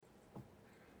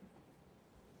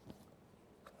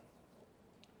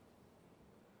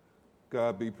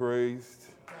God be praised.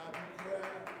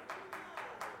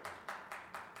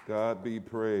 God be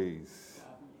praised.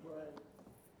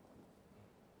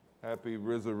 Happy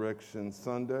Resurrection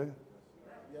Sunday.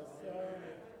 Yes, sir.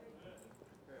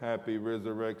 Happy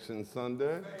Resurrection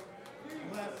Sunday.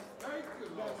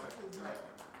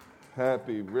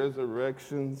 Happy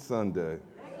Resurrection Sunday.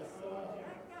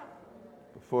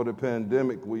 Before the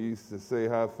pandemic, we used to say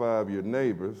high five your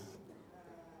neighbors.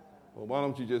 Well, why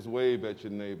don't you just wave at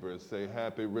your neighbor and say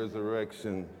Happy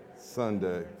Resurrection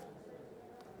Sunday.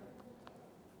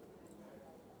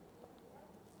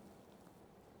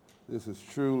 This is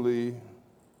truly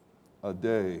a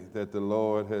day that the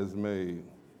Lord has made.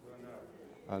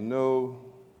 I know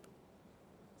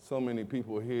so many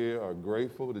people here are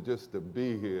grateful to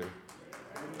be here.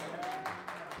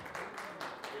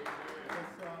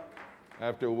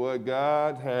 After what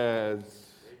God has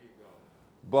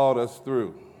brought us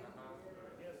through.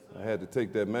 I had to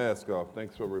take that mask off.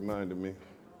 Thanks for reminding me.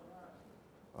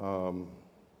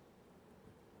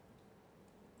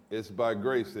 It's by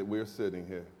grace that we're sitting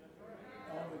here.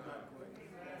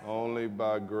 Only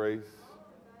by grace.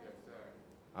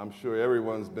 I'm sure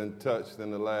everyone's been touched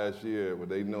in the last year where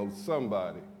they know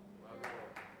somebody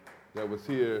that was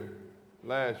here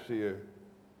last year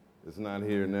is not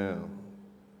here now.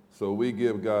 So we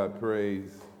give God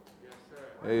praise.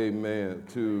 Amen.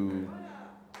 To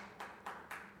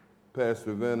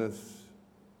Pastor Venice,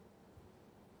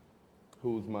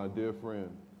 who's my dear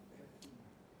friend,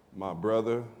 my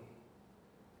brother,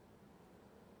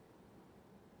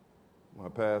 my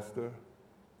pastor.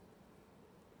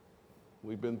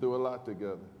 We've been through a lot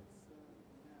together.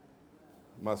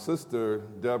 My sister,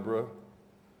 Deborah,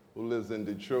 who lives in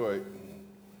Detroit,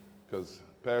 because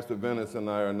Pastor Venice and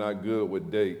I are not good with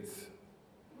dates.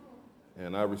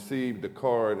 And I received a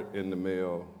card in the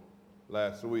mail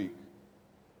last week.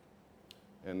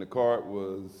 And the card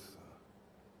was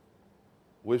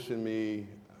wishing me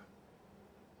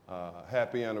a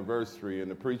happy anniversary in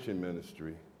the preaching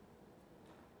ministry.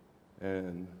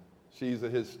 And she's a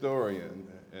historian,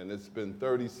 and it's been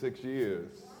 36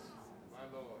 years. My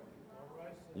Lord.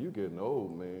 You getting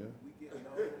old, man. We getting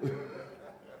old.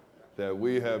 That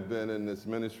we have been in this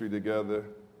ministry together.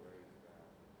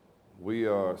 We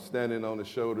are standing on the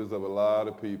shoulders of a lot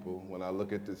of people. When I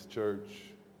look at this church,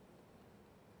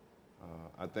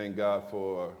 I thank God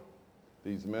for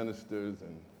these ministers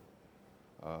and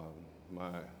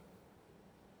my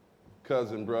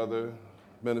cousin brother,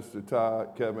 Minister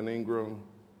Todd, Kevin Ingram.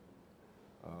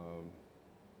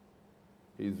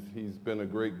 He's been a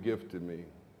great gift to me.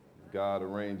 God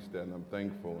arranged that, and I'm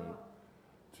thankful. And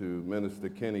to Minister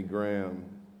Kenny Graham,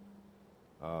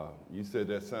 you said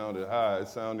that sounded high. It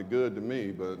sounded good to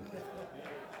me, but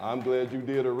I'm glad you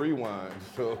did a rewind.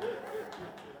 So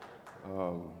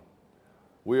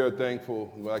we are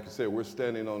thankful. Like I said, we're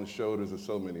standing on the shoulders of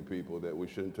so many people that we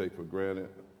shouldn't take for granted.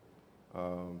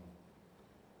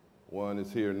 One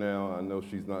is here now. I know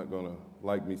she's not going to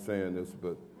like me saying this,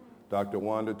 but Dr.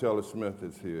 Wanda Teller Smith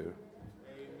is here.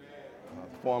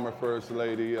 Former First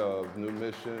Lady of New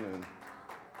Mission, and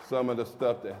some of the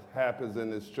stuff that happens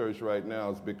in this church right now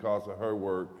is because of her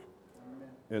work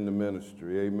in the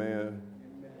ministry. Amen.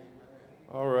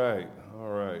 All right.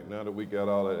 Now that we got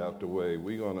all that out the way,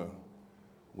 we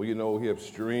have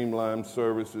streamlined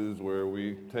services where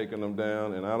we taking them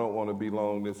down, and I don't want to be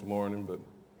long this morning, but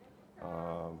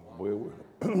we're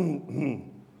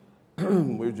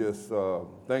just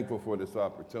thankful for this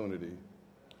opportunity.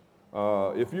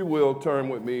 If you will, turn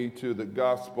with me to the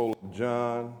Gospel of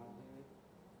John.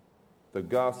 The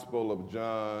Gospel of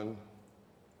John,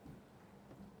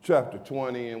 chapter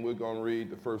 20, and we're going to read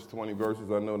the first 20 verses.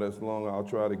 I know that's long. I'll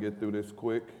try to get through this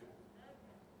quick.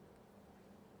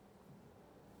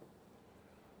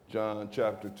 John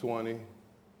chapter 20.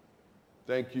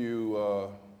 Thank you,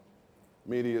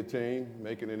 media team,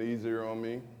 making it easier on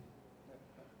me.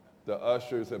 The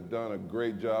ushers have done a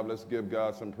great job. Let's give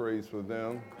God some praise for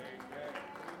them.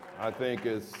 I think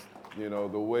it's,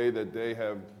 the way that they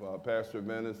have, Pastor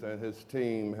Venice and his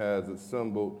team has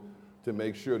assembled to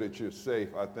make sure that you're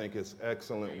safe. I think it's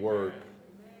excellent work.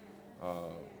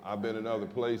 I've been in other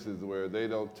places where they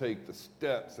don't take the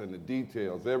steps and the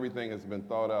details. Everything has been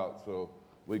thought out, so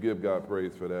we give God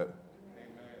praise for that.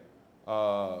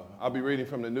 I'll be reading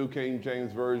from the New King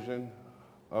James Version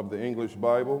of the English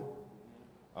Bible.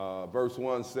 Verse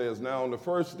 1 says, "Now on the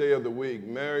first day of the week,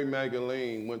 Mary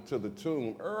Magdalene went to the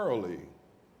tomb early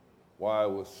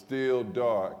while it was still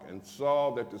dark and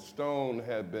saw that the stone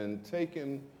had been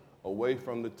taken away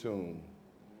from the tomb.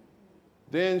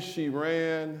 Then she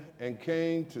ran and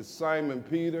came to Simon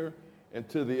Peter and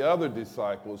to the other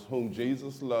disciples whom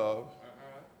Jesus loved,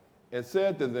 and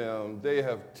said to them, they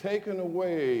have taken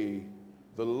away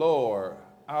the Lord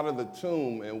out of the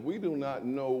tomb, and we do not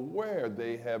know where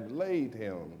they have laid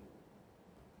him.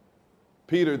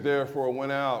 Peter therefore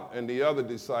went out, and the other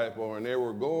disciple, and they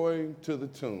were going to the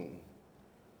tomb.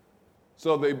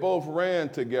 So they both ran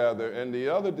together, and the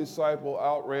other disciple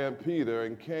outran Peter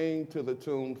and came to the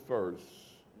tomb first.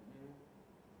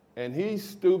 And he,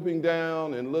 stooping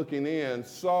down and looking in,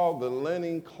 saw the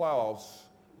linen cloths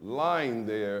lying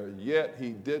there, yet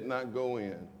he did not go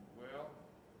in.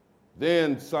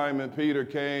 Then Simon Peter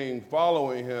came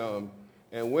following him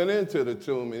and went into the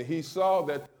tomb, and he saw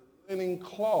that the linen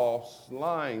cloths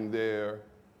lying there,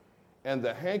 and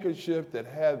the handkerchief that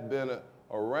had been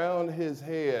around his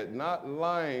head, not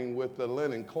lying with the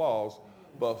linen cloths,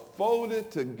 but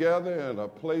folded together in a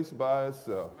place by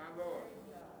itself. My Lord,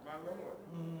 my Lord.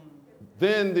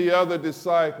 Then the other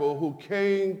disciple who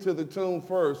came to the tomb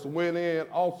first went in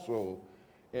also,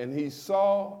 and he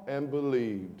saw and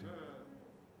believed.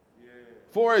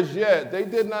 For as yet they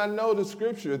did not know the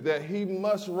scripture that he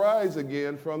must rise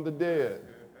again from the dead.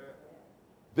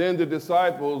 Then the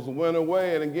disciples went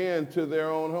away and again to their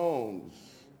own homes.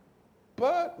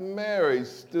 But Mary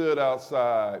stood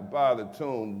outside by the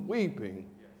tomb weeping,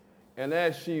 and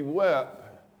as she wept,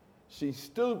 she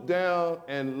stooped down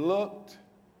and looked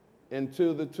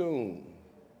into the tomb.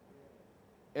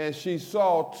 And she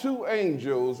saw two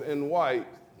angels in white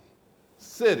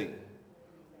sitting,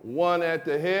 one at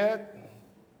the head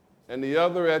and the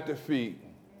other at the feet,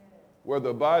 where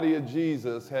the body of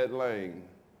Jesus had lain.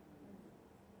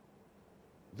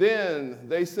 Then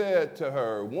they said to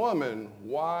her, "Woman,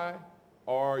 why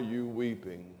are you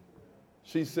weeping?"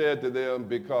 She said to them,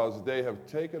 "Because they have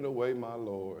taken away my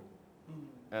Lord,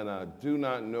 and I do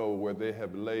not know where they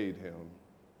have laid him."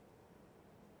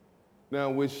 Now,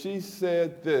 when she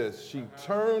said this, she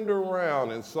turned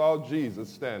around and saw Jesus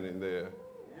standing there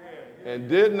and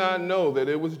did not know that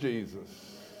it was Jesus.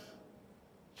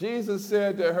 Jesus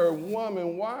said to her,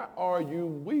 "Woman, why are you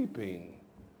weeping?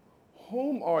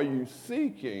 Whom are you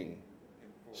seeking?"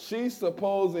 She,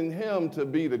 supposing him to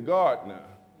be the gardener,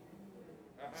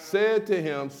 said to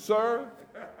him, "Sir,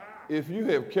 if you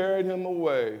have carried him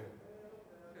away,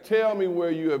 tell me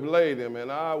where you have laid him,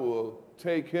 and I will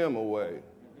take him away."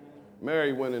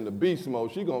 Mary went into beast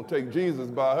mode. She's going to take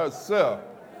Jesus by herself.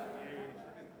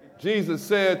 Jesus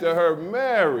said to her,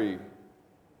 "Mary."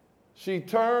 She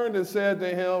turned and said to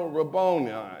him,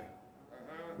 "Rabboni,"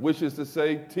 which is to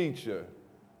say, teacher.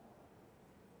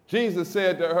 Jesus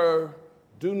said to her,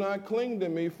 "Do not cling to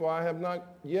me, for I have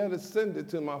not yet ascended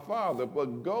to my Father,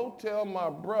 but go tell my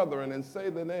brethren and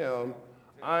say to them,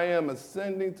 I am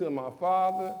ascending to my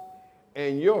Father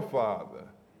and your Father,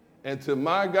 and to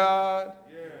my God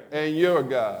and your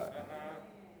God."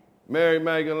 Mary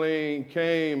Magdalene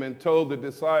came and told the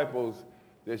disciples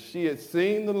that she had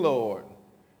seen the Lord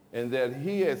and that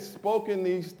he had spoken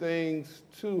these things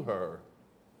to her.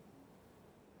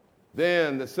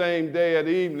 Then the same day at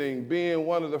evening, being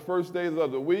one of the first days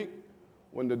of the week,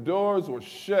 when the doors were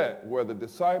shut where the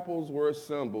disciples were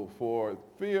assembled for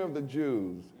fear of the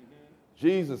Jews,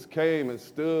 Jesus came and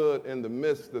stood in the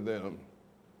midst of them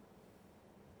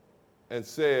and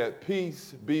said,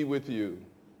 "Peace be with you."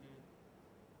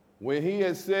 When he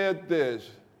had said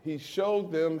this, he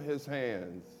showed them his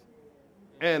hands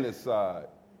and his side.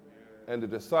 And the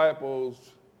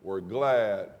disciples were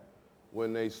glad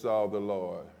when they saw the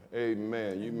Lord.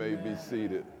 Amen. You may be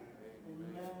seated.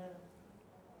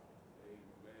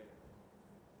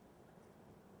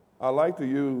 I'd like to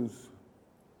use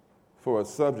for a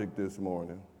subject this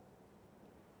morning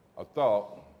a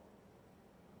thought,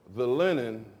 the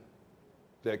linen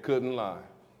that couldn't lie.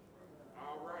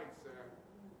 All right, sir.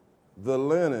 The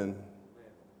linen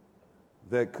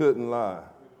that couldn't lie.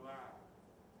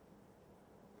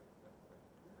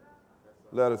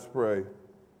 Let us pray.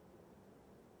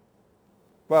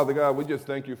 Father God, we just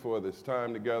thank you for this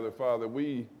time together. Father,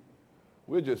 we're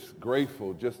just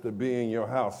grateful just to be in your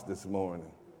house this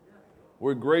morning.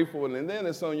 We're grateful, and then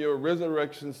it's on your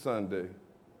Resurrection Sunday.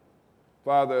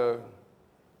 Father,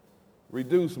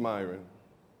 reduce Myron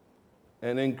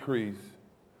and increase.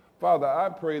 Father, I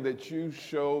pray that you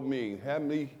show me,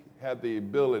 have the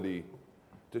ability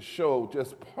to show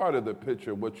just part of the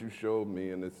picture of what you showed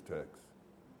me in this text.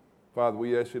 Father,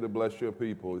 we ask you to bless your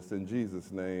people. It's in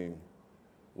Jesus' name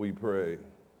we pray.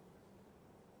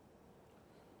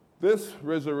 This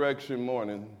resurrection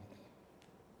morning,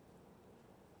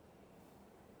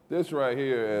 this right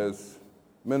here, as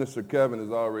Minister Kevin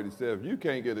has already said, if you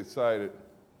can't get excited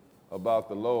about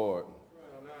the Lord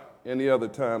any other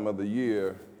time of the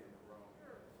year,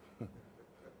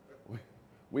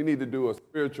 we need to do a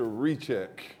spiritual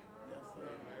recheck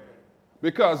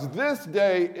Because this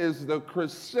day is the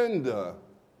crescendo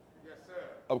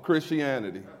of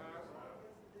Christianity.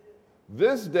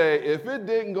 This day, if it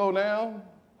didn't go down,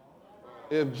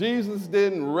 if Jesus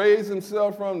didn't raise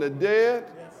himself from the dead,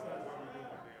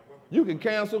 you can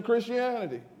cancel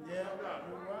Christianity.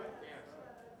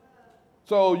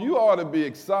 So you ought to be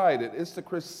excited. It's the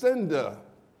crescendo.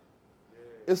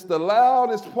 It's the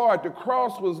loudest part. The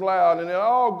cross was loud, and it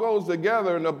all goes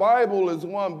together, and the Bible is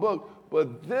one book.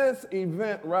 But this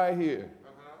event right here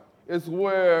is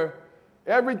where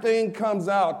everything comes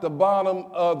out the bottom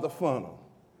of the funnel.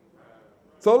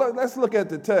 So let's look at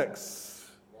the text.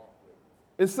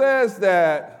 It says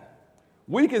that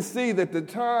we can see that the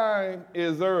time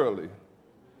is early,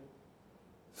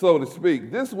 so to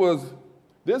speak. This was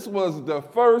the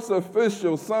first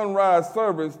official sunrise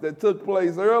service that took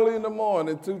place early in the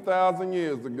morning 2,000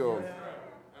 years ago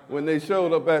when they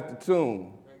showed up at the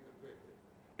tomb.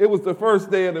 It was the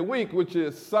first day of the week, which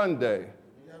is Sunday.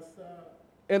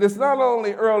 And it's not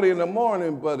only early in the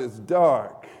morning, but it's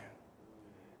dark.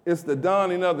 It's the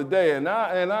dawning of the day. And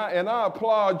I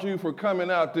applaud you for coming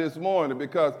out this morning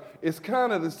because it's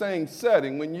kind of the same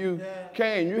setting. When you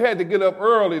came, you had to get up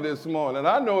early this morning.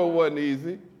 I know it wasn't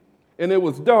easy. And it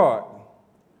was dark.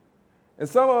 And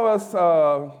some of us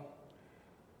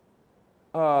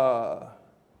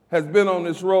has been on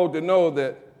this road to know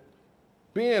that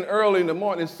being early in the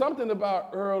morning, there's something about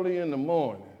early in the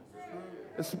morning,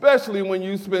 especially when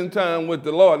you spend time with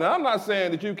the Lord. Now, I'm not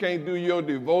saying that you can't do your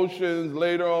devotions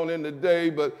later on in the day,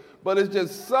 but it's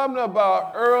just something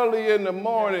about early in the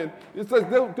morning. It's like,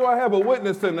 do I have a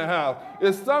witness in the house?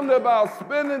 It's something about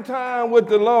spending time with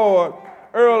the Lord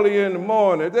early in the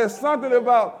morning. There's something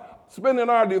about spending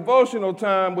our devotional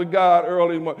time with God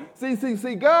early in the morning.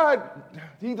 See, God,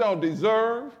 he don't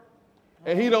deserve,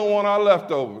 and he don't want our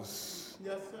leftovers.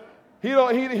 Yes, sir.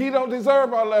 He don't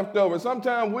deserve our leftovers.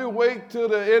 Sometimes we wait till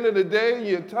the end of the day and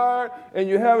you're tired and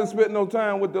you haven't spent no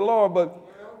time with the Lord. But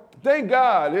thank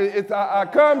God, I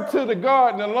come to the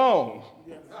garden alone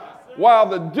while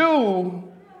the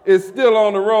dew is still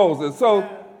on the roses. So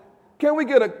can we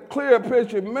get a clear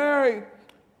picture?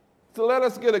 Let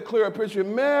us get a clearer picture.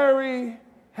 Mary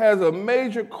has a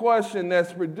major question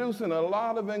that's producing a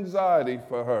lot of anxiety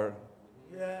for her.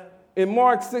 Yeah. In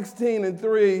Mark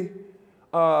 16:3,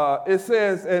 it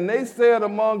says, and they said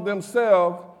among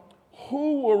themselves,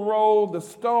 who will roll the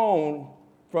stone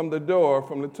from the door,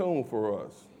 from the tomb for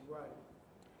us? Right.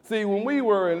 See, when we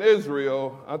were in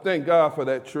Israel, I thank God for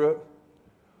that trip.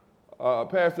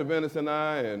 Pastor Venice and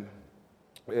I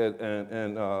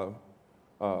and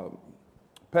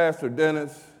Pastor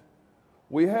Dennis,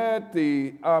 we had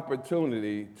the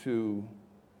opportunity to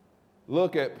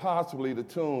look at possibly the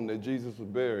tomb that Jesus was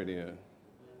buried in.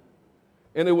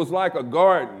 And it was like a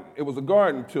garden. It was a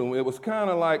garden tomb. It was kind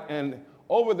of like, and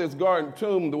over this garden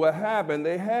tomb, what happened,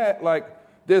 they had like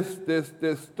this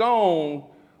stone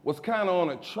was kind of on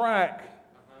a track,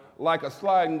 like a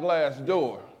sliding glass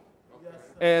door.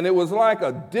 And it was like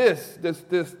a disc,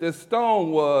 this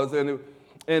stone was, and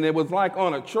it was like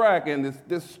on a track, and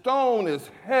this stone is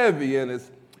heavy and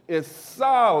it's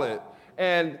solid.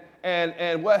 And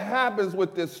what happens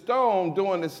with this stone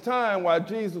during this time while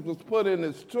Jesus was put in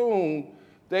this tomb,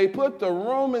 they put the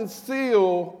Roman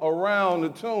seal around the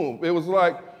tomb. It was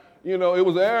like, it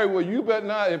was an area where you better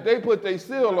not, if they put their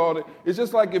seal on it, it's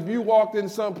just like if you walked in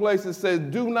some place that said,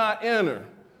 do not enter.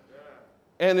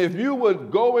 And if you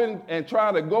would go in and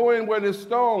try to go in where this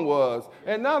stone was,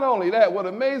 and not only that, what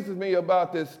amazes me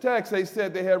about this text, they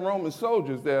said they had Roman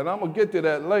soldiers there, and I'm going to get to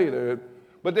that later,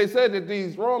 but they said that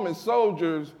these Roman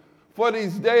soldiers, for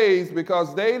these days,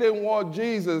 because they didn't want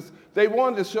Jesus, they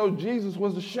wanted to show Jesus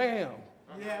was a sham.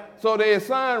 Yeah. So they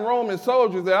assigned Roman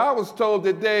soldiers there. I was told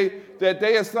that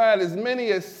they assigned as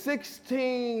many as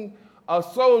 16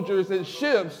 soldiers in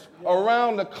ships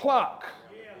around the clock.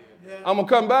 Yeah. I'm going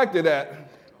to come back to that.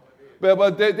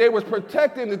 But they was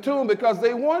protecting the tomb because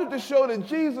they wanted to show that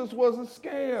Jesus was a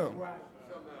scam. Right.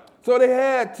 So they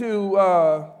had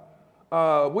to,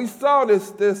 we saw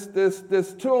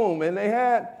this tomb, and they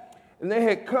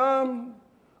had come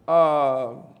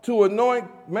to anoint,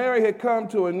 Mary had come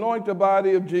to anoint the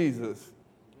body of Jesus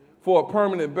for a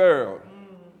permanent burial.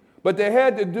 But they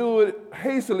had to do it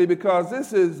hastily because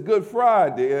this is Good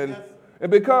Friday, and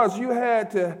because you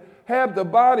had to have the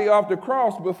body off the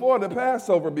cross before the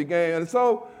Passover began. And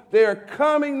so they're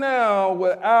coming now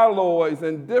with alloys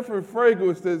and different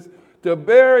fragrances to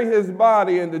bury his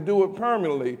body and to do it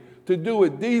permanently, to do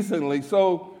it decently.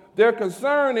 So their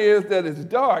concern is that it's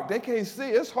dark. They can't see.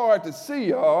 It's hard to see,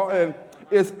 y'all, and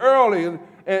it's early,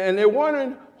 and they're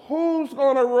wondering who's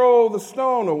going to roll the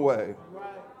stone away.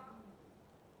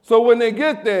 So when they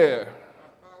get there,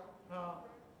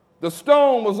 the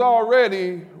stone was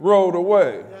already rolled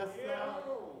away.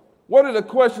 What are the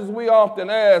questions we often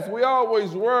ask? We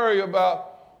always worry about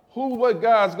what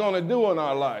God's going to do in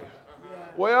our life.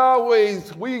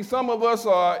 Some of us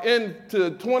are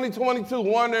into 2022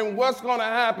 wondering what's going to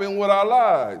happen with our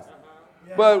lives.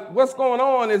 But what's going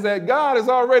on is that God has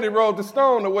already rolled the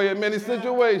stone away in many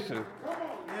situations.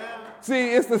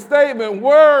 See, it's the statement,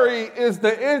 worry is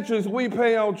the interest we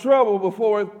pay on trouble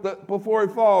before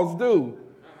it falls due.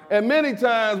 And many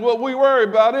times what we worry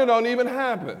about, it don't even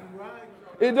happen.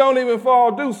 It don't even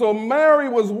fall due. So Mary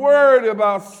was worried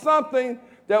about something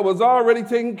that was already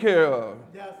taken care of.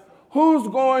 Who's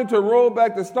going to roll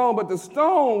back the stone? But the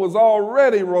stone was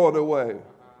already rolled away.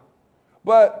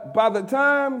 But by the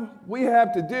time we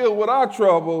have to deal with our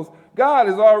troubles, God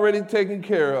is already taking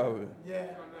care of it.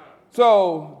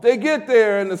 So they get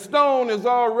there and the stone is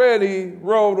already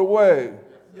rolled away.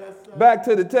 Back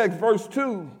to the text, verse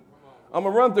 2. I'm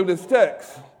going to run through this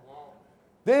text.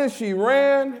 Then she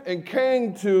ran and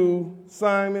came to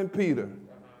Simon Peter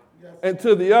and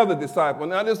to the other disciple.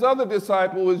 Now, this other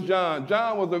disciple is John.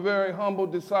 John was a very humble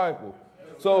disciple.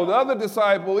 So the other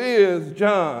disciple is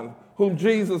John, whom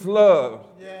Jesus loved,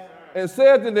 and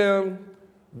said to them,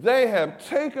 they have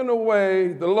taken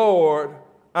away the Lord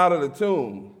out of the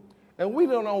tomb, and we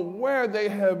don't know where they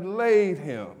have laid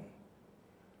him.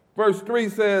 Verse 3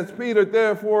 says, Peter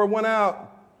therefore went out,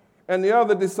 and the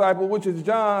other disciple, which is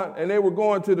John, and they were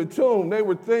going to the tomb. They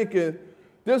were thinking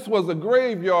this was a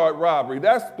graveyard robbery.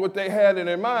 That's what they had in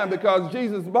their mind because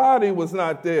Jesus' body was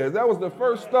not there. That was the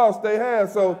first thoughts they had.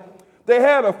 So they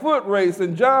had a foot race,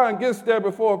 and John gets there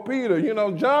before Peter. You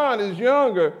know, John is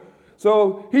younger,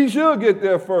 so he should get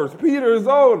there first. Peter is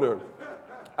older.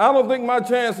 I don't think my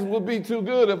chances would be too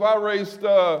good if I raced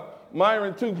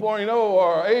Myron 2.0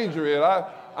 or Adrian.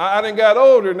 I done got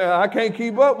older now. I can't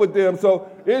keep up with them.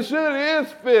 So it sure is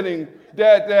fitting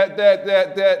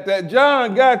that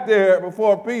John got there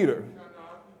before Peter.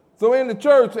 So in the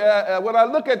church, when I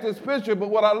look at this picture, but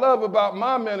what I love about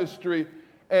my ministry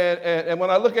and when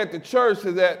I look at the church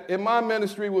is that in my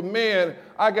ministry with men,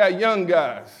 I got young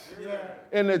guys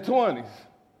in their 20s.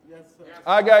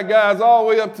 I got guys all the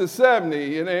way up to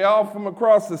 70, and they all from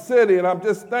across the city, and I'm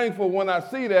just thankful when I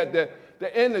see that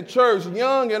in the church,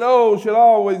 young and old should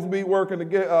always be working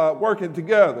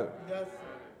together.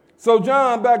 So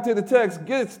John, back to the text,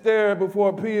 gets there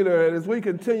before Peter, and as we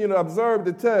continue to observe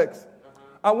the text,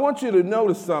 I want you to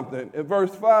notice something in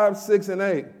verse 5, 6, and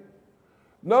 8.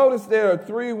 Notice there are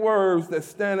three words that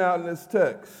stand out in this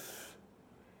text.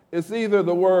 It's either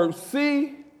the word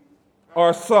see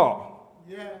or saw.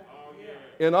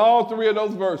 In all three of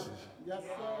those verses.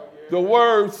 The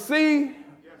word see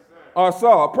or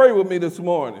saw. Pray with me this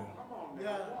morning.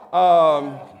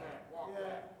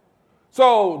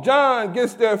 So John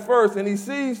gets there first and he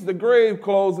sees the grave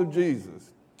clothes of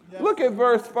Jesus. Look at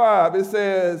verse 5. It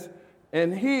says,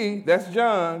 and he, that's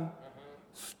John,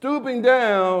 stooping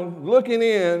down, looking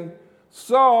in,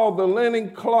 saw the linen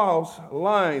cloths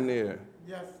lying there.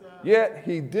 Yet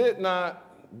he did not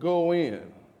go in.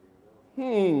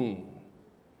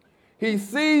 He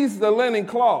sees the linen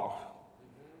cloth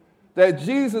that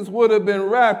Jesus would have been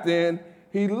wrapped in.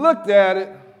 He looked at it,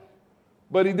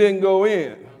 but he didn't go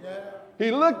in. He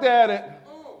looked at it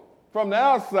from the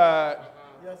outside,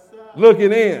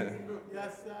 looking in.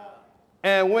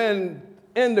 And when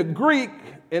in the Greek,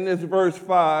 in this verse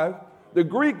 5, the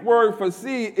Greek word for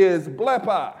see is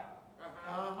blepi,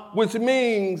 which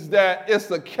means that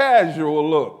it's a casual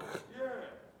look.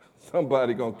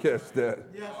 Somebody gonna catch that.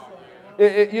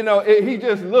 He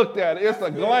just looked at it. It's a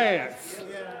glance.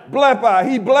 Blepi,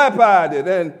 he blepied it.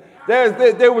 And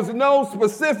there was no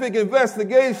specific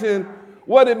investigation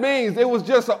what it means. It was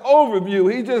just an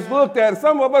overview. He just looked at it.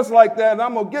 Some of us like that, and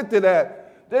I'm going to get to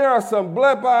that. There are some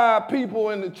blepi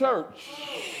people in the church.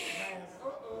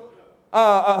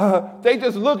 They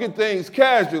just look at things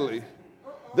casually.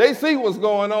 They see what's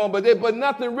going on, but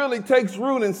nothing really takes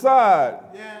root inside.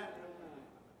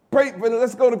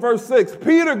 Let's go to verse 6.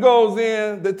 Peter goes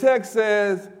in. The text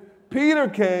says, Peter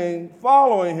came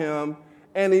following him,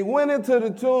 and he went into the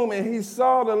tomb, and he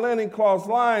saw the linen cloths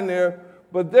lying there.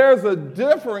 But there's a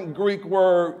different Greek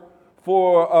word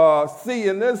for see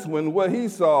in this one. What he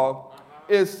saw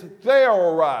is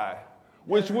theorai,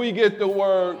 which we get the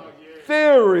word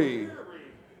theory.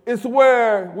 It's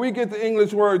where we get the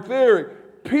English word theory.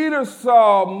 Peter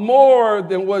saw more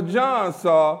than what John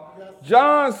saw.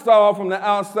 John saw from the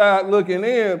outside looking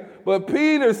in, but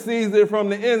Peter sees it from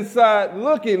the inside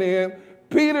looking in.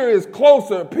 Peter is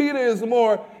closer. Peter is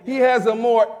he has a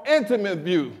more intimate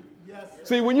view.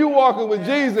 See, when you're walking with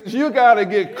Jesus, you got to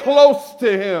get close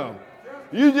to him.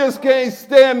 You just can't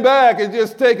stand back and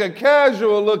just take a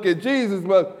casual look at Jesus.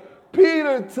 But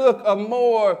Peter took a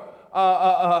more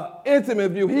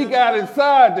intimate view. He got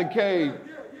inside the cave.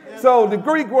 So the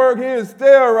Greek word here is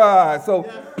sterilized. So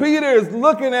Peter is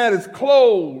looking at his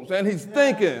clothes and he's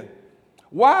thinking,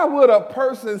 why would a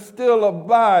person steal a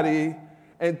body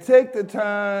and take the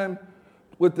time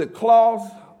with the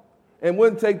cloths and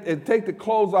take the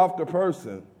clothes off the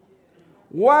person?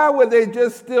 Why would they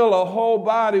just steal a whole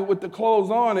body with the clothes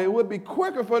on it? It would be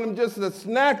quicker for them just to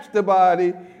snatch the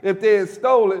body if they had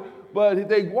stole it. But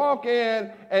they walk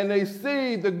in and they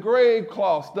see the grave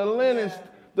cloths, the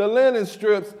linen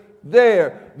strips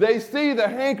there. They see the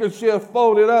handkerchief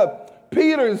folded up.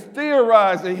 Peter is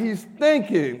theorizing. He's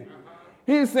thinking.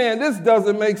 He's saying this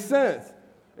doesn't make sense.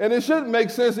 And it shouldn't make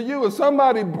sense to you. If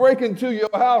somebody break into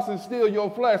your house and steal your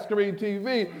flat screen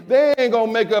TV, they ain't going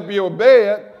to make up your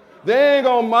bed. They ain't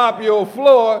going to mop your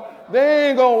floor. They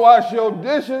ain't going to wash your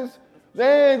dishes.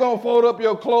 They ain't going to fold up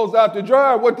your clothes out the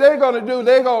dryer. What they're going to do,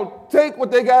 they're going to take what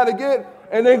they got to get,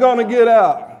 and they're going to get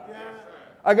out.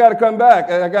 I got to come back.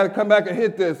 I got to come back and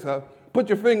hit this. Put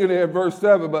your finger there at verse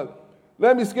 7, but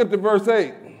let me skip to verse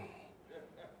 8.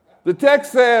 The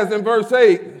text says in verse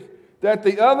 8 that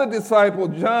the other disciple,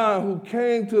 John, who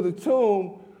came to the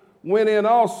tomb, went in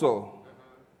also.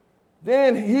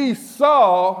 Then he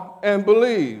saw and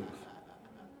believed.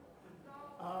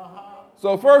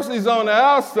 So first he's on the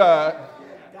outside.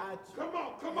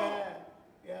 Come on.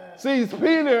 Sees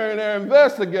Peter and they're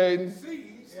investigating.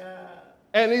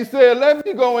 And he said, let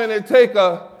me go in and take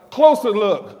a closer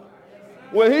look.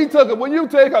 When you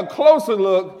take a closer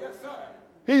look,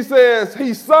 he says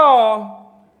he saw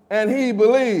and he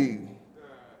believed.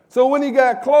 So when he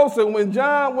got closer, when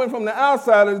John went from the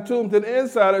outside of the tomb to the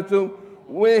inside of the tomb,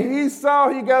 when he saw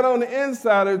he got on the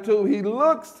inside of the tomb, he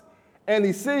looks and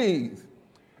he sees.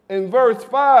 In verse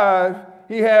 5,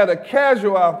 he had a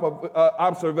casual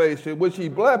observation, which he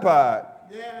blepied.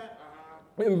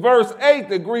 In verse 8,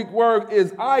 the Greek word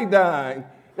is iodine.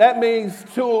 That means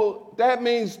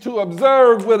to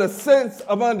observe with a sense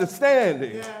of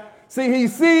understanding. See, he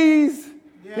sees,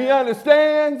 he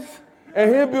understands,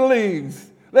 and he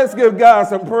believes. Let's give God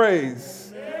some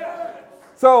praise.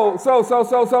 So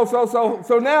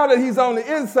now that he's on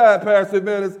the inside, Pastor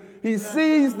Venice, he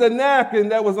sees the napkin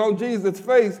that was on Jesus'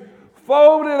 face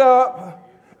folded up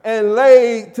and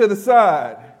laid to the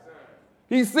side.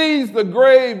 He sees the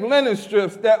grave linen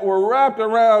strips that were wrapped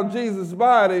around Jesus'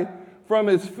 body from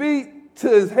his feet to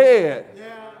his head.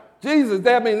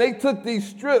 They took these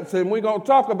strips, and we're going to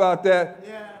talk about that,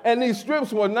 and these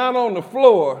strips were not on the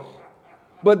floor,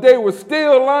 but they were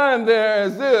still lying there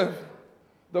as if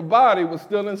the body was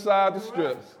still inside the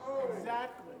strips.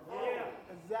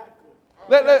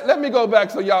 Let me go back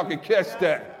so y'all can catch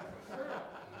that.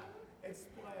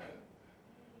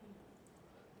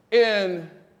 In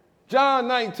John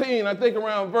 19, I think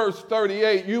around verse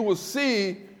 38, you will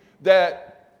see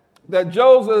that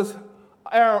Joseph,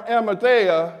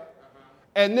 Arimathea,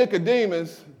 and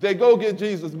Nicodemus, they go get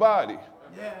Jesus' body.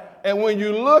 And when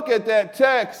you look at that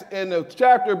text in the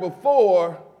chapter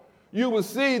before, you will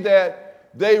see that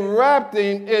they wrapped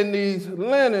him in these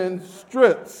linen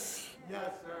strips.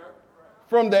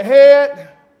 From the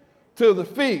head to the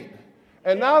feet.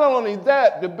 And not only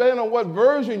that, depending on what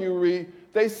version you read,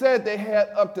 they said they had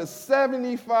up to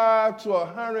 75 to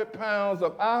 100 pounds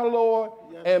of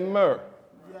aloe and myrrh.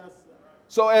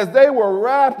 So as they were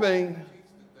wrapping,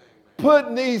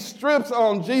 putting these strips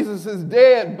on Jesus'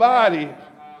 dead body,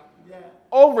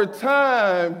 over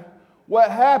time,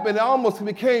 what happened, it almost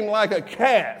became like a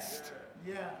cast.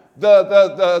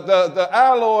 The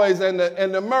alloys and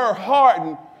the myrrh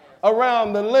hardened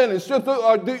around the linen strips.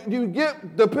 Do you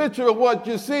get the picture of what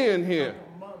you're seeing here?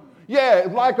 Yeah,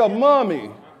 it's like a mummy.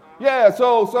 Yeah,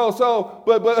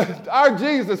 but our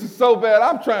Jesus is so bad.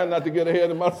 I'm trying not to get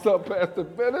ahead of myself, Pastor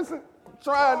Venice.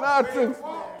 Trying not to.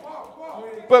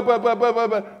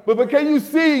 But can you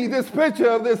see this picture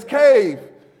of this cave?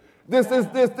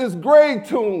 This grave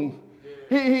tomb.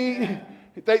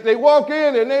 They walk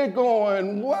in and they're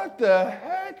going, what the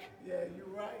heck? Yeah, you're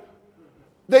right.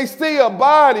 They see a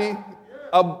body.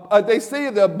 They see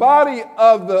the body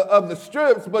of the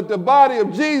strips, but the body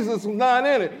of Jesus was not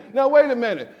in it. Now wait a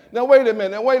minute.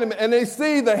 And they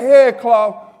see the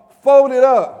headcloth folded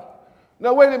up.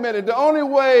 Now wait a minute. The only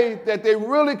way that they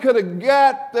really could have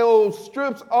got those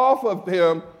strips off of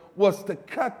him was to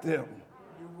cut them.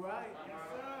 You're right.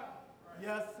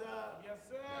 Yes, sir.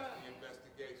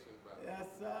 Investigation, brother. Yes,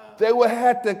 sir. They would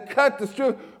have to cut the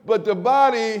strip, but the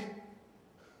body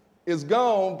is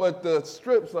gone, but the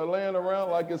strips are laying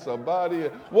around like it's a body.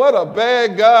 What a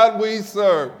bad God we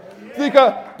serve.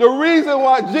 Because the reason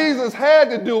why Jesus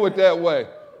had to do it that way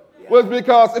was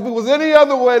because if it was any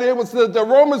other way, the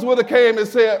Romans would have came and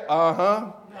said,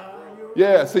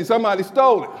 yeah, see, somebody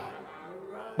stole it.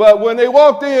 But when they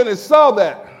walked in and saw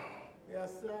that,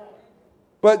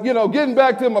 but, getting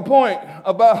back to my point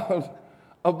about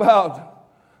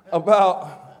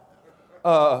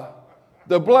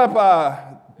the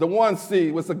blepi, the one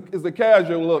seed, is the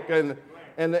casual look, and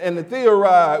the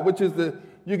theoride, which is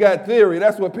you got theory.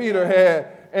 That's what Peter had,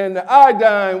 and the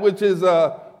iodine, which is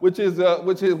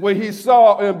when he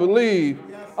saw and believed.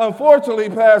 Unfortunately,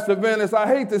 Pastor Venice, I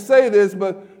hate to say this,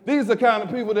 but these are the kind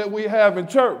of people that we have in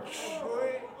church.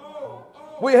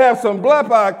 We have some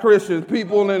blepi Christian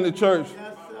people in the church.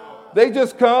 They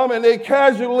just come and they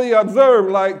casually observe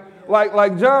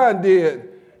like John did.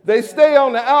 They stay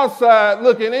on the outside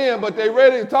looking in, but they're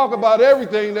ready to talk about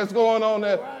everything that's going on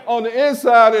the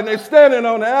inside, and they're standing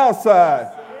on the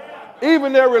outside.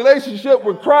 Even their relationship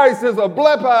with Christ is a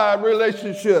blepi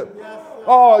relationship.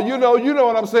 Oh, you know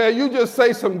what I'm saying? You just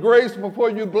say some grace before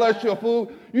you bless your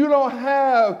food. You're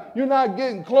not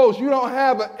getting close. You don't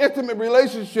have an intimate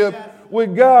relationship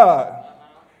with God.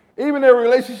 Even their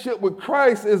relationship with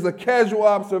Christ is a casual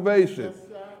observation.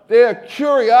 They're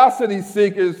curiosity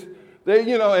seekers.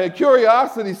 And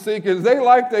curiosity seekers, they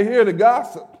like to hear the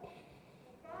gossip.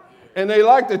 And they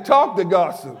like to talk the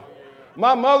gossip.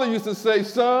 My mother used to say,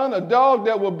 son, a dog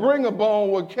that will bring a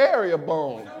bone will carry a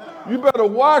bone. You better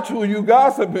watch who you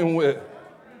gossiping with.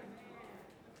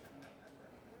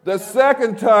 The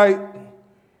second type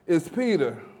is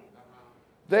Peter.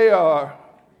 They are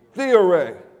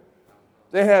theory.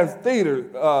 They have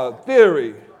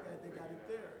theory.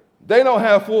 They don't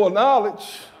have full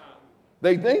knowledge.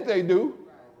 They think they do.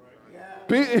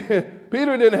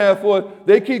 Peter didn't have full.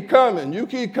 They keep coming. You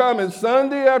keep coming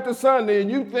Sunday after Sunday, and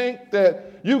you think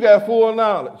that you got full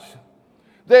knowledge.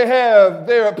 They have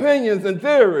their opinions and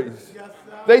theories.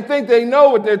 They think they know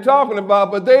what they're talking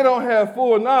about, but they don't have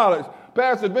full knowledge.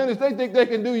 Pastor Venice, they think they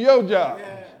can do your job.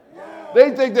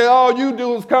 They think that all you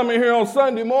do is come in here on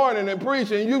Sunday morning and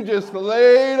preach, and you just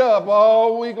laid up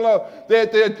all week long.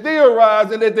 That they're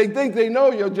theorizing that they think they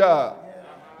know your job.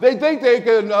 They think they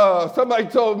can. Somebody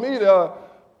told me that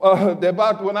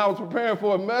about when I was preparing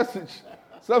for a message.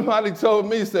 Somebody told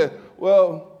me, said,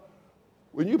 "Well,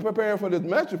 when you preparing for this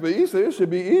message for Easter, it should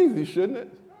be easy, shouldn't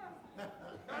it?"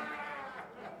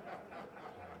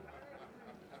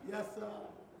 Yes, sir.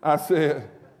 I said,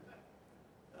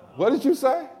 "What did you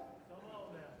say?"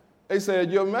 They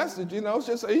said, "Your message, it's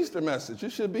just an Easter message.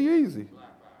 It should be easy."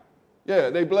 Yeah,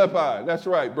 they blepi. That's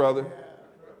right, brother.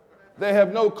 They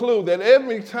have no clue that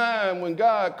every time when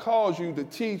God calls you to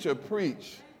teach or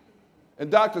preach, and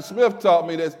Dr. Smith taught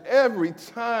me that every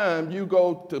time you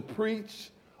go to preach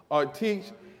or teach,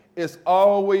 it's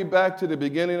all the way back to the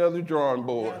beginning of the drawing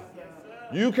board.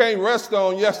 You can't rest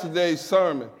on yesterday's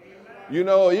sermon.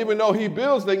 Even though he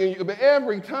builds things in you, but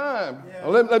every time.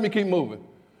 Let me keep moving.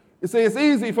 You see, it's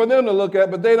easy for them to look at,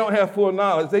 but they don't have full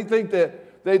knowledge. They think that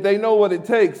they know what it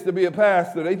takes to be a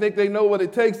pastor. They think they know what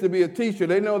it takes to be a teacher.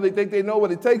 They think they know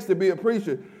what it takes to be a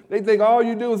preacher. They think all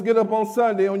you do is get up on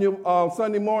Sunday, on your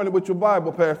Sunday morning with your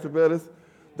Bible, Pastor Vettis.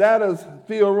 That is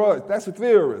theorist. That's a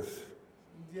theorist.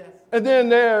 Yes. And then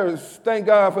there's, thank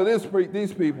God for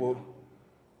these people,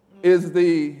 is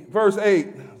the verse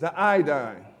 8, the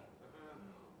iodine,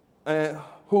 and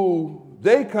who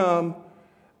they come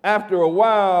after a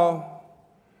while.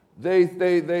 They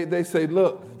say,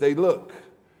 look.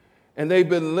 And they've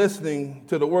been listening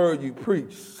to the word you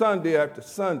preach Sunday after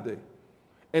Sunday.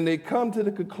 And they come to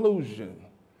the conclusion,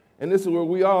 and this is where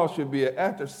we all should be at,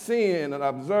 after seeing and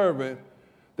observing,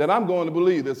 that I'm going to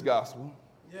believe this gospel.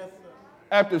 Yes, sir.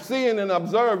 After seeing and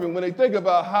observing, when they think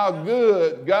about how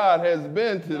good God has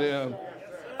been to them,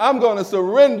 I'm going to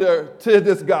surrender to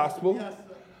this gospel. Yes,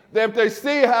 that if they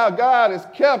see how God has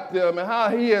kept them and how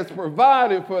he has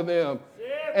provided for them,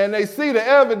 and they see the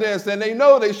evidence and they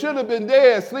know they should have been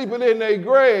dead, sleeping in their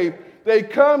grave, they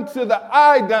come to the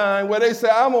iodine where they say,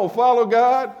 I'm going to follow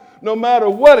God no matter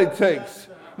what it takes,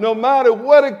 no matter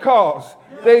what it costs.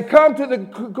 They come to the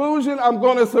conclusion, I'm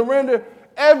going to surrender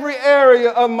every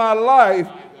area of my life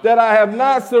that I have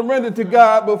not surrendered to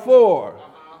God before.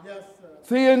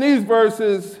 See, in these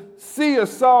verses, see or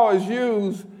saw is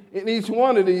used in each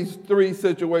one of these three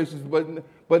situations.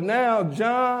 But now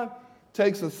John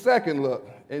takes a second look,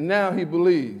 and now he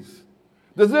believes.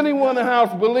 Does anyone in the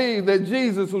house believe that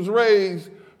Jesus was raised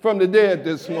from the dead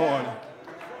this morning?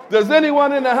 Does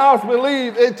anyone in the house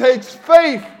believe it takes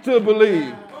faith to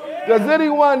believe? Does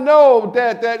anyone know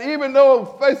that even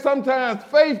though sometimes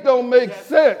faith don't make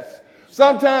sense,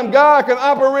 sometimes God can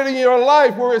operate in your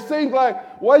life where it seems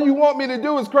like what you want me to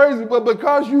do is crazy, but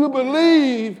because you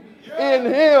believe in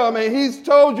him and he's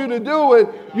told you to do it,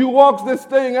 you walk this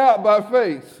thing out by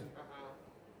faith.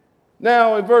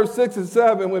 Now in verse 6 and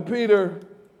 7, when Peter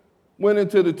went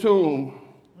into the tomb,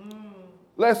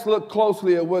 let's look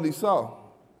closely at what he saw.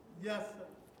 Yes,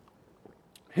 sir.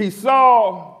 He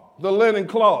saw the linen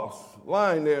cloths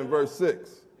lying there in verse 6.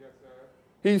 Yes, sir.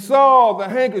 He saw the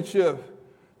handkerchief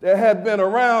that had been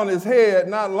around his head,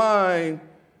 not lying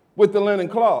with the linen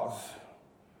cloths,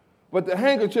 but the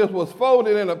handkerchief was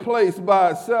folded in a place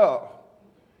by itself.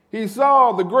 He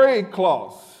saw the grave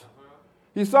cloths.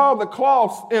 He saw the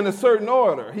cloths in a certain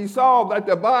order. He saw that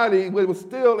the body was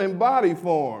still in body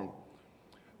form.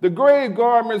 The grave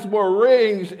garments were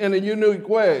arranged in a unique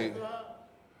way.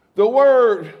 The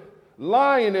word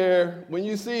lying there, when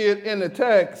you see it in the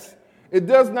text, it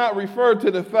does not refer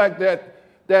to the fact that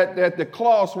the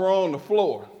cloths were on the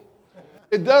floor.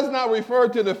 It does not refer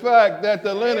to the fact that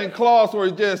the linen cloths were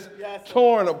just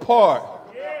torn apart.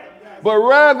 But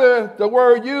rather, the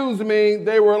word used means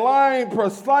they were lying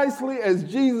precisely as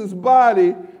Jesus'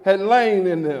 body had lain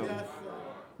in them.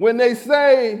 When they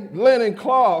say linen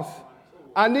cloths,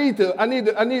 I need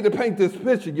to paint this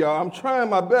picture, y'all. I'm trying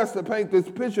my best to paint this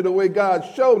picture the way God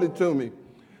showed it to me.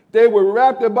 They would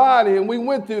wrap the body, and we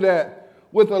went through that,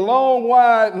 with a long,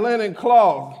 wide linen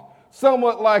cloth,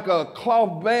 somewhat like a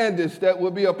cloth bandage that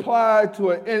would be applied to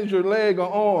an injured leg or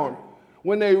arm.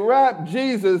 When they wrapped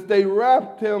Jesus, they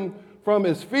wrapped him from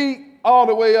his feet all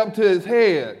the way up to his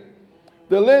head.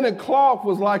 The linen cloth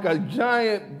was like a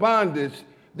giant bandage.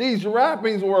 These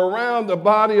wrappings were around the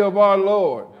body of our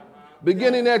Lord,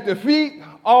 beginning at the feet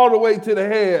all the way to the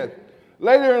head.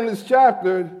 Later in this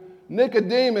chapter,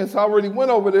 Nicodemus, I already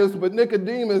went over this, but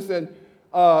Nicodemus and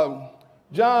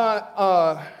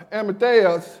John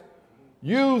Amadeus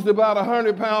used about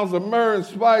 100 pounds of myrrh and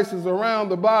spices around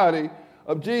the body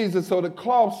of Jesus, so the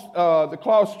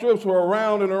cloth strips were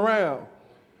around and around.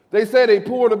 They say they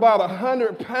poured about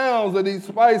 100 pounds of these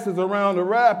spices around the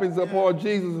wrappings upon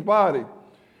Jesus' body.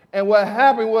 And what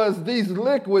happened was these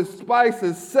liquid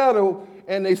spices settled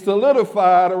and they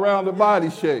solidified around the body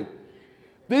shape.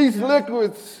 These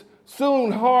liquids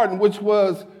soon hardened, which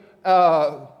was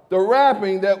the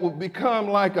wrapping that would become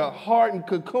like a hardened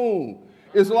cocoon.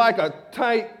 It's like a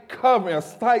tight covering, a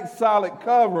tight, solid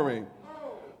covering.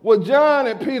 What John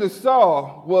and Peter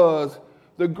saw was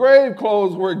the grave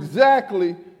clothes were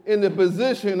exactly in the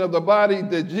position of the body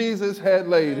that Jesus had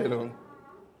laid in them.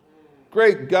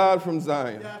 Great God from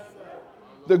Zion.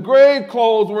 The grave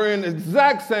clothes were in the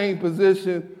exact same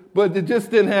position, but they just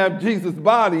didn't have Jesus'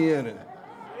 body in it.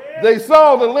 They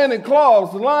saw the linen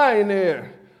cloths lying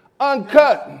there,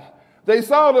 uncut. They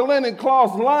saw the linen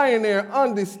cloths lying there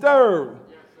undisturbed,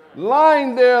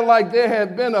 lying there like there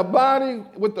had been a body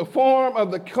with the form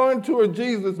of the contour of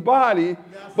Jesus' body,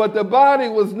 but the body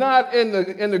was not in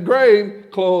the grave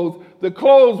clothes. The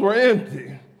clothes were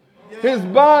empty. His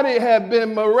body had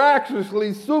been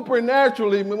miraculously,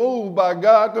 supernaturally moved by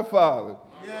God the Father.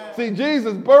 Yeah. See,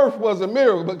 Jesus' birth was a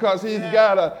miracle because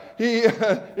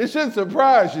it should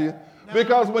surprise you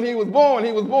because when he was born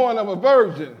of a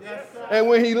virgin. Yes, and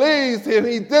when he leaves,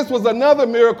 this was another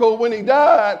miracle when he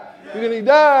died. Yeah. When he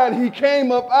died, he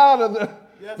came up out of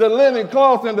the linen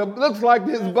cloth and it looks like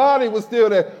his body was still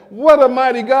there. What a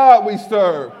mighty God we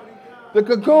serve. The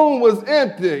cocoon was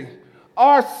empty.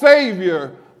 Our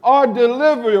Savior, our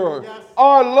deliverer,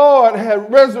 our Lord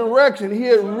had resurrection. He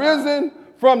had risen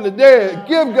from the dead.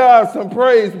 Give God some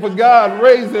praise for God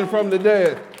raising from the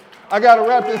dead. I got to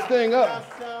wrap this thing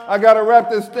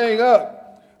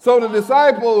up. So the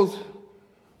disciples,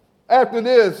 after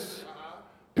this,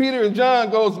 Peter and John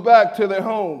goes back to their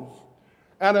homes.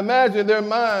 And imagine their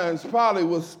minds probably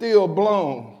was still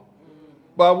blown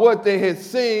by what they had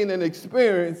seen and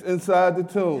experienced inside the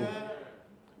tomb.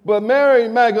 But Mary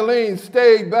Magdalene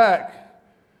stayed back,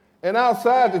 and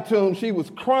outside the tomb, she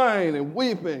was crying and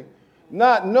weeping,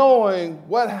 not knowing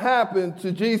what happened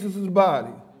to Jesus'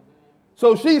 body.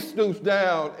 So she stoops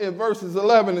down in verses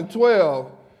 11 and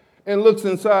 12 and looks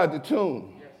inside the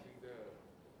tomb.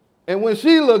 And when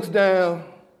she looks down,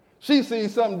 she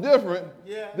sees something different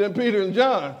than Peter and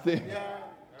John see.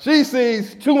 She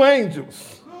sees two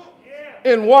angels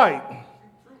in white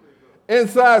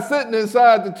sitting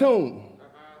inside the tomb.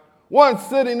 One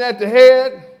sitting at the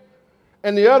head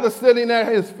and the other sitting at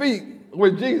his feet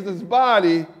where Jesus'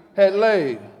 body had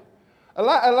laid.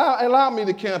 Allow me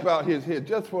to camp out here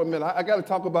just for a minute. I got to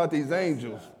talk about these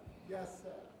angels. Yes, sir.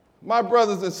 My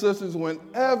brothers and sisters,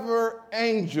 whenever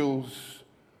angels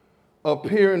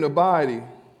appear in the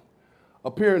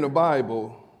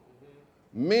Bible,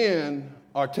 men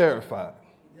are terrified.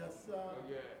 Yes, sir.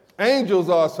 Angels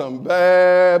are some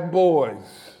bad boys.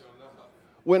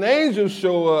 When angels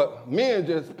show up, men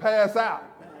just pass out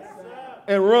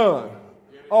and run.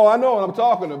 Oh, I know what I'm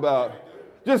talking about.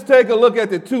 Just take a look at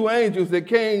the two angels that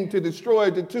came to destroy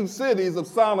the two cities of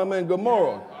Sodom and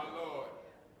Gomorrah.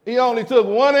 He only took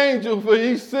one angel for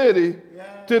each city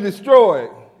to destroy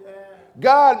it.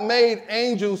 God made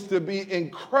angels to be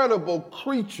incredible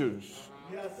creatures.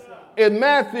 In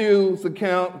Matthew's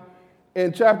account,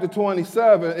 in chapter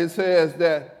 27, it says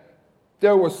that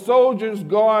there were soldiers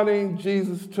guarding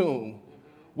Jesus' tomb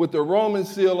with the Roman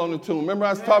seal on the tomb. Remember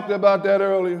I talked about that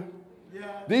earlier?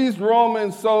 These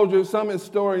Roman soldiers, some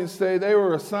historians say they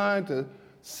were assigned to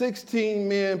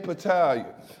 16-man battalions.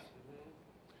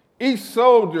 Each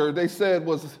soldier, they said,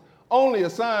 was only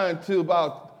assigned to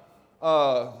about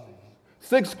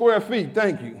 6 square feet.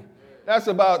 Thank you. That's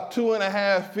about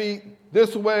 2.5 feet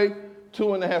this way,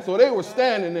 2.5. So they were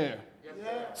standing there,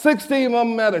 16 of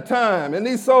them at a time. And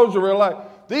these soldiers were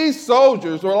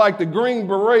like the Green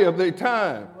Beret of their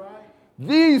time.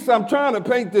 I'm trying to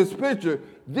paint this picture.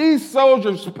 These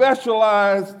soldiers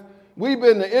specialized, we've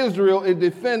been to Israel, in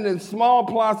defending small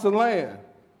plots of land.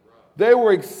 They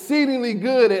were exceedingly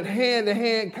good at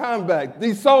hand-to-hand combat.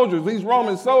 These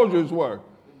Roman soldiers were.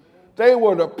 They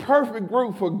were the perfect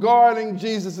group for guarding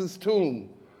Jesus' tomb.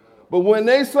 But when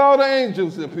they saw the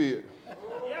angels appear,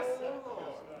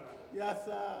 Yes,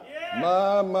 sir.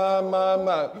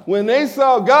 my. When they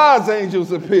saw God's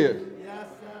angels appear,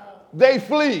 they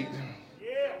fled.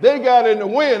 They got in the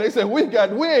wind. They said, we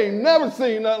ain't never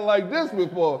seen nothing like this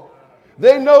before.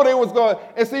 They know they was going,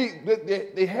 and see,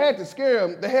 they had to scare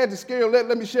them. They had to scare them.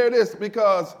 Let me share this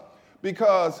because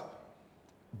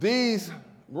these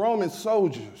Roman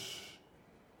soldiers,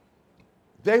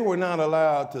 they were not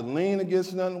allowed to lean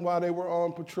against nothing while they were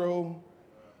on patrol.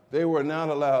 They were not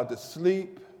allowed to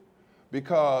sleep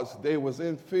because they was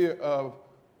in fear of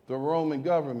the Roman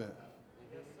government.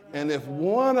 And if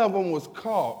one of them was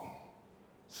caught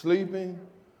sleeping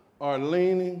or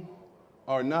leaning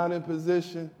or not in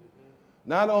position,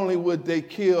 not only would they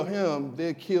kill him,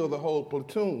 they'd kill the whole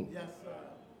platoon. Yes, sir.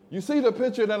 You see the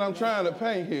picture that I'm trying to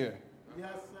paint here? Yes,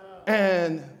 sir.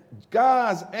 And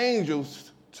God's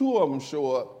angels, 2 of them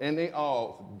show up, and they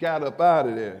all got up out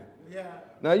of there. Yeah.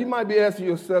 Now, you might be asking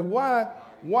yourself,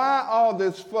 why all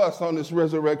this fuss on this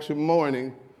resurrection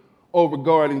morning over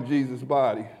guarding Jesus'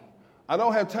 body? I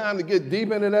don't have time to get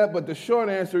deep into that, but the short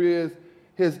answer is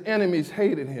his enemies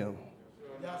hated him.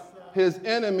 Yes, sir. His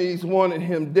enemies wanted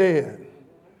him dead.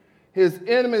 His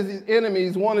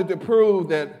enemies wanted to prove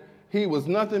that he was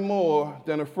nothing more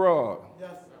than a fraud.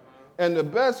 Yes, sir. And the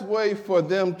best way for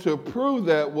them to prove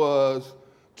that was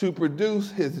to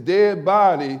produce his dead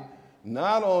body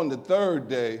not on the 3rd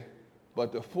day,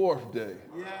 but the 4th day.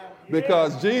 Yeah.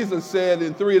 Because Jesus said,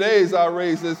 in 3 days I'll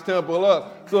raise this temple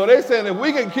up. So they said, if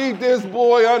we can keep this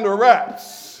boy under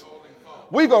wraps,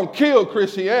 we're going to kill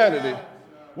Christianity.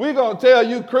 We're going to tell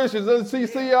you Christians,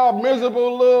 see y'all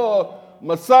miserable little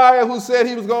Messiah who said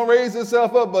he was going to raise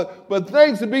himself up, but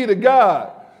thanks be to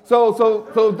God. So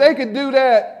if they could do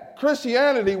that,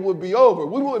 Christianity would be over.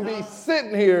 We wouldn't be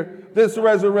sitting here this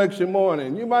resurrection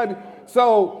morning. You might be,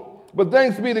 but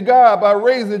thanks be to God by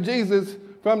raising Jesus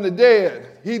from the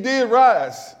dead. He did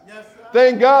rise. Yes, sir.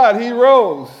 Thank God he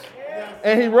rose. Yes.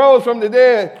 And he rose from the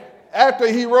dead. After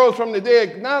he rose from the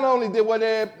dead, not only were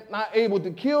they not able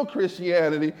to kill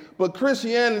Christianity, but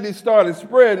Christianity started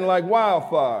spreading like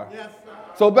wildfire. Yes, sir.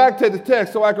 So back to the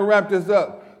text so I can wrap this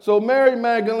up. So Mary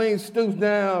Magdalene stoops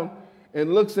down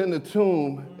and looks in the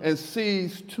tomb and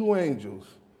sees 2 angels.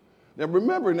 Now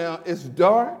remember it's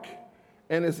dark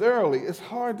and it's early. It's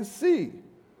hard to see.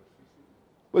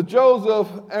 But Joseph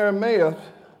Arimathea,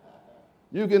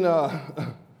 gave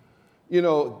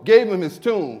him his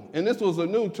tomb. And this was a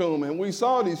new tomb. And we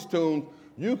saw these tombs.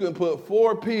 You can put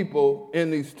 4 people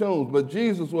in these tombs. But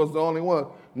Jesus was the only one.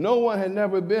 No one had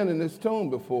never been in this tomb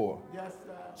before. Yes,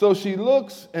 sir. So she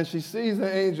looks and she sees an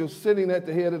angel sitting at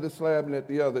the head of the slab and at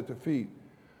the other at the feet.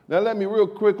 Now let me real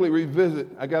quickly revisit.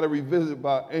 I got to revisit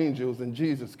about angels in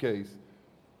Jesus' case.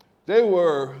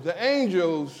 The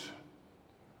angels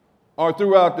are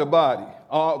throughout the body,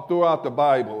 throughout the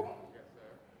Bible.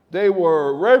 They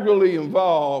were regularly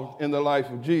involved in the life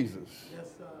of Jesus. Yes,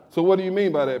 sir. So what do you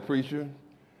mean by that, preacher?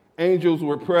 Angels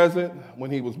were present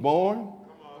when he was born.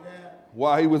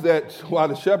 While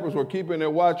the shepherds were keeping their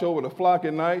watch over the flock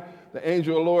at night, the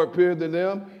angel of the Lord appeared to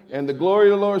them, and the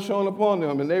glory of the Lord shone upon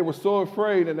them, and they were so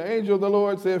afraid. And the angel of the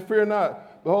Lord said, "Fear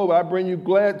not. Behold, I bring you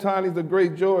glad tidings of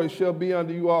great joy shall be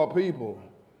unto you all people."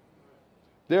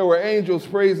 There were angels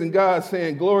praising God,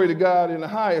 saying, glory to God in the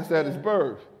highest at his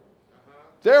birth.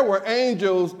 There were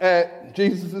angels at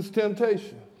Jesus'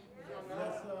 temptation.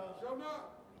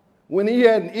 When he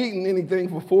hadn't eaten anything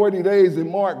for 40 days,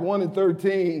 in Mark 1 and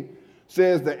 13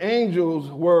 says the angels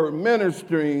were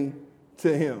ministering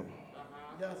to him.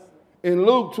 In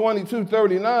Luke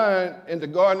 22:39, in the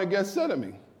Garden of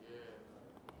Gethsemane,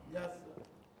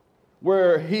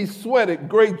 where he sweated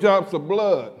great drops of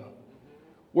blood,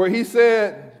 where he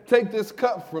said, take this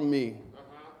cup from me,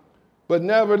 but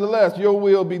nevertheless, your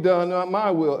will be done, not my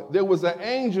will. There was an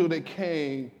angel that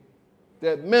came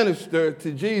that ministered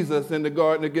to Jesus in the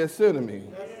Garden of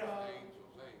Gethsemane.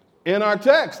 In our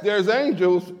text, there's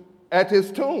angels at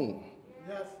his tomb.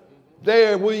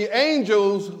 There were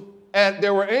angels at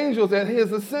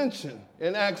his ascension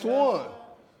in Acts 1.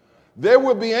 There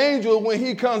will be angels when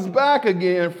he comes back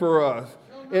again for us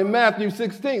in Matthew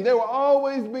 16. There will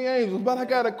always be angels. But I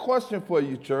got a question for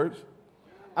you, church.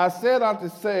 I set out to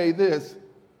say this.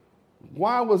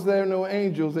 Why was there no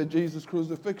angels at Jesus'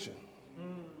 crucifixion?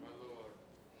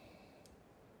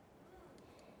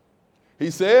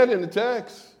 He said in the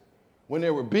text, when they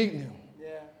were beating him,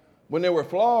 when they were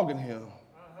flogging him,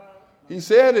 he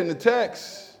said in the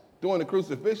text during the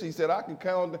crucifixion, he said, I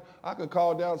could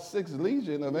call down 6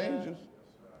 legions of angels.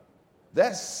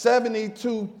 That's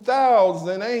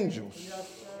 72,000 angels.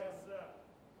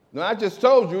 Now, I just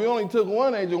told you, he only took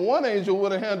one angel. One angel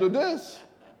would have handled this.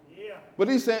 But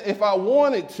he said, if I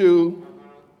wanted to,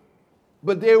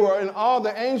 but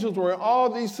the angels were in all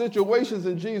these situations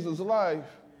in Jesus' life,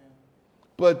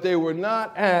 but they were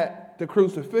not at the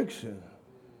crucifixion.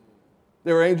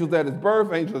 There were angels at his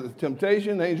birth, angels at his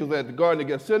temptation, angels at the Garden of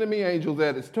Gethsemane, angels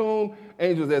at his tomb,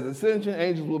 angels at his ascension.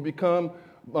 Angels will become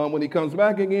when he comes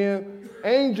back again.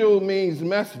 Angel means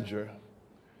messenger.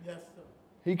 Yes, sir.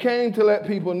 He came to let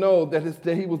people know that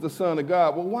he was the Son of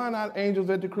God. Well, why not angels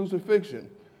at the crucifixion?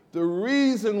 The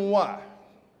reason why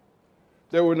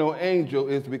there were no angels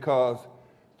is because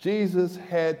Jesus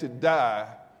had to die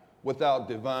without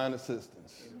divine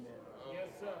assistance. Yes,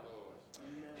 sir.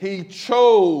 He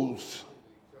chose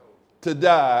to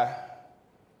die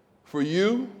for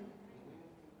you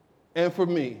and for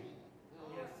me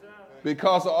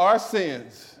because of our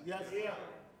sins Yes, sir.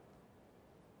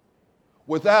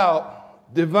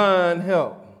 without divine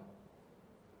help.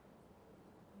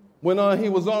 When he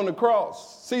was on the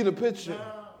cross, see the picture.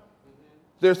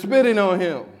 They're spitting on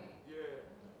him.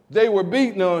 They were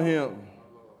beating on him.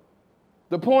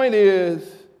 The point is,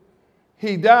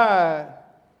 he died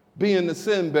being the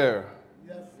sin bearer.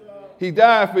 Yes, sir. He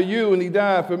died for you and he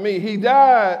died for me. He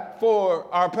died for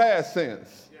our past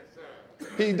sins.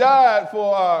 He died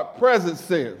for our present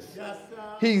sins. Yes,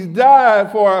 sir. He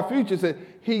died for our future sins.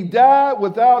 He died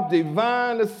without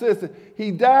divine assistance.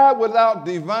 He died without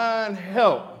divine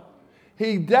help.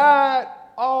 He died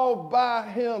all by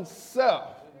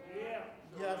himself. Yes,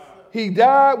 sir. He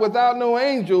died without no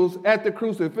angels at the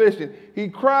crucifixion. He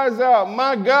cries out,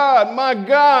 my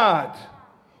God,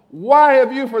 why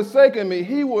have you forsaken me?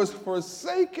 He was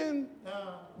forsaken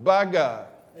by God.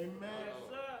 Amen.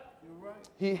 You're right.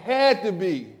 He had to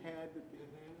be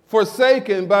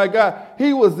forsaken by God.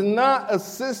 He was not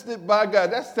assisted by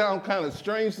God. That sounds kind of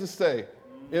strange to say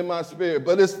in my spirit,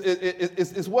 but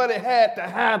it's what it had to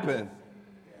happen.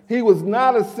 He was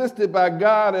not assisted by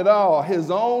God at all,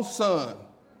 his own son.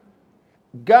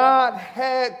 God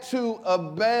had to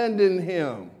abandon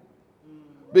him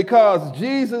because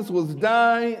Jesus was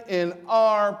dying in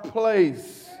our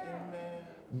place.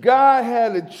 God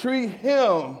had to treat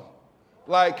him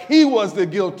like he was the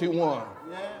guilty one.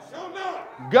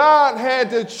 God had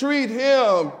to treat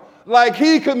him like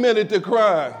he committed the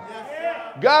crime.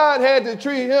 God had to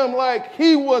treat him like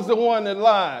he was the one that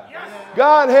lied.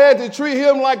 God had to treat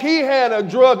him like he had a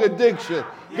drug addiction.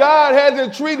 God had to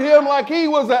treat him like he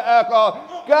was an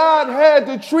alcoholic. God had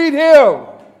to treat him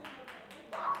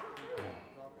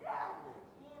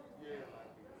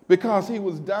because he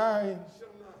was dying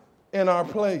in our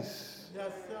place.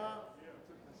 Yes, sir.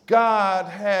 God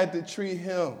had to treat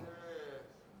him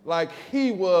like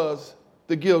he was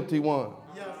the guilty one.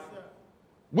 Yes, sir.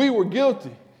 We were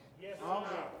guilty,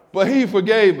 but he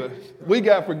forgave us. We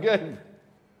got forgiven.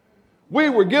 We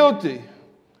were guilty,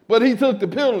 but he took the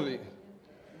penalty.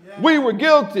 We were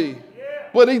guilty,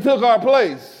 but he took our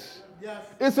place. Yes.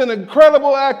 It's an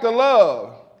incredible act of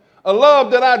love, a love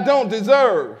that I don't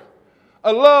deserve,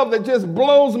 a love that just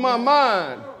blows my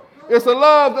mind. It's a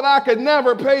love that I could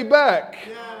never pay back.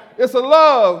 It's a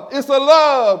love. It's a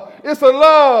love. It's a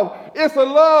love. It's a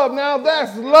love. Now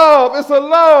that's love. It's a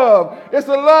love. It's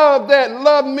a love that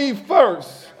loved me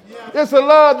first. It's a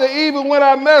love that even when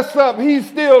I mess up, he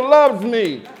still loves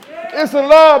me. It's a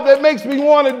love that makes me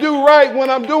want to do right when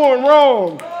I'm doing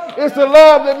wrong. It's a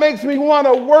love that makes me want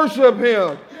to worship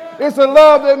him. It's a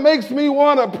love that makes me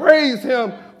want to praise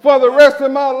him for the rest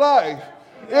of my life.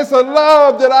 It's a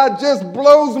love that I just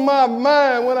blows my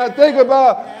mind when I think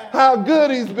about how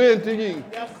good he's been to you.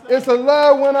 It's a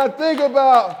love when I think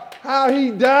about how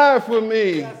he died for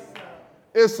me.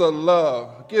 It's a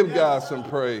love. Give God some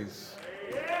praise.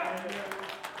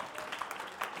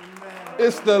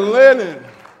 It's the linen.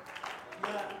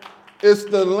 It's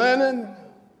the linen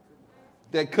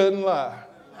that couldn't lie.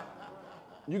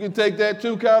 You can take that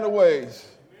two kind of ways.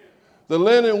 The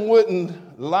linen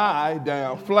wouldn't lie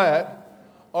down flat,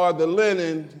 or the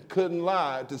linen couldn't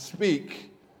lie to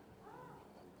speak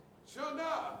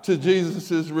to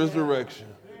Jesus' resurrection.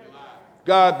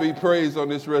 God be praised on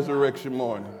this resurrection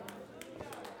morning.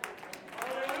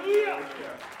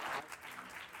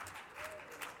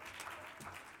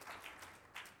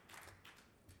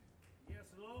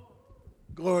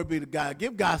 Glory be to God.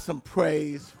 Give God some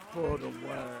praise for the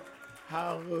word.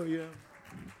 Hallelujah.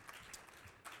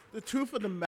 The truth of the matter.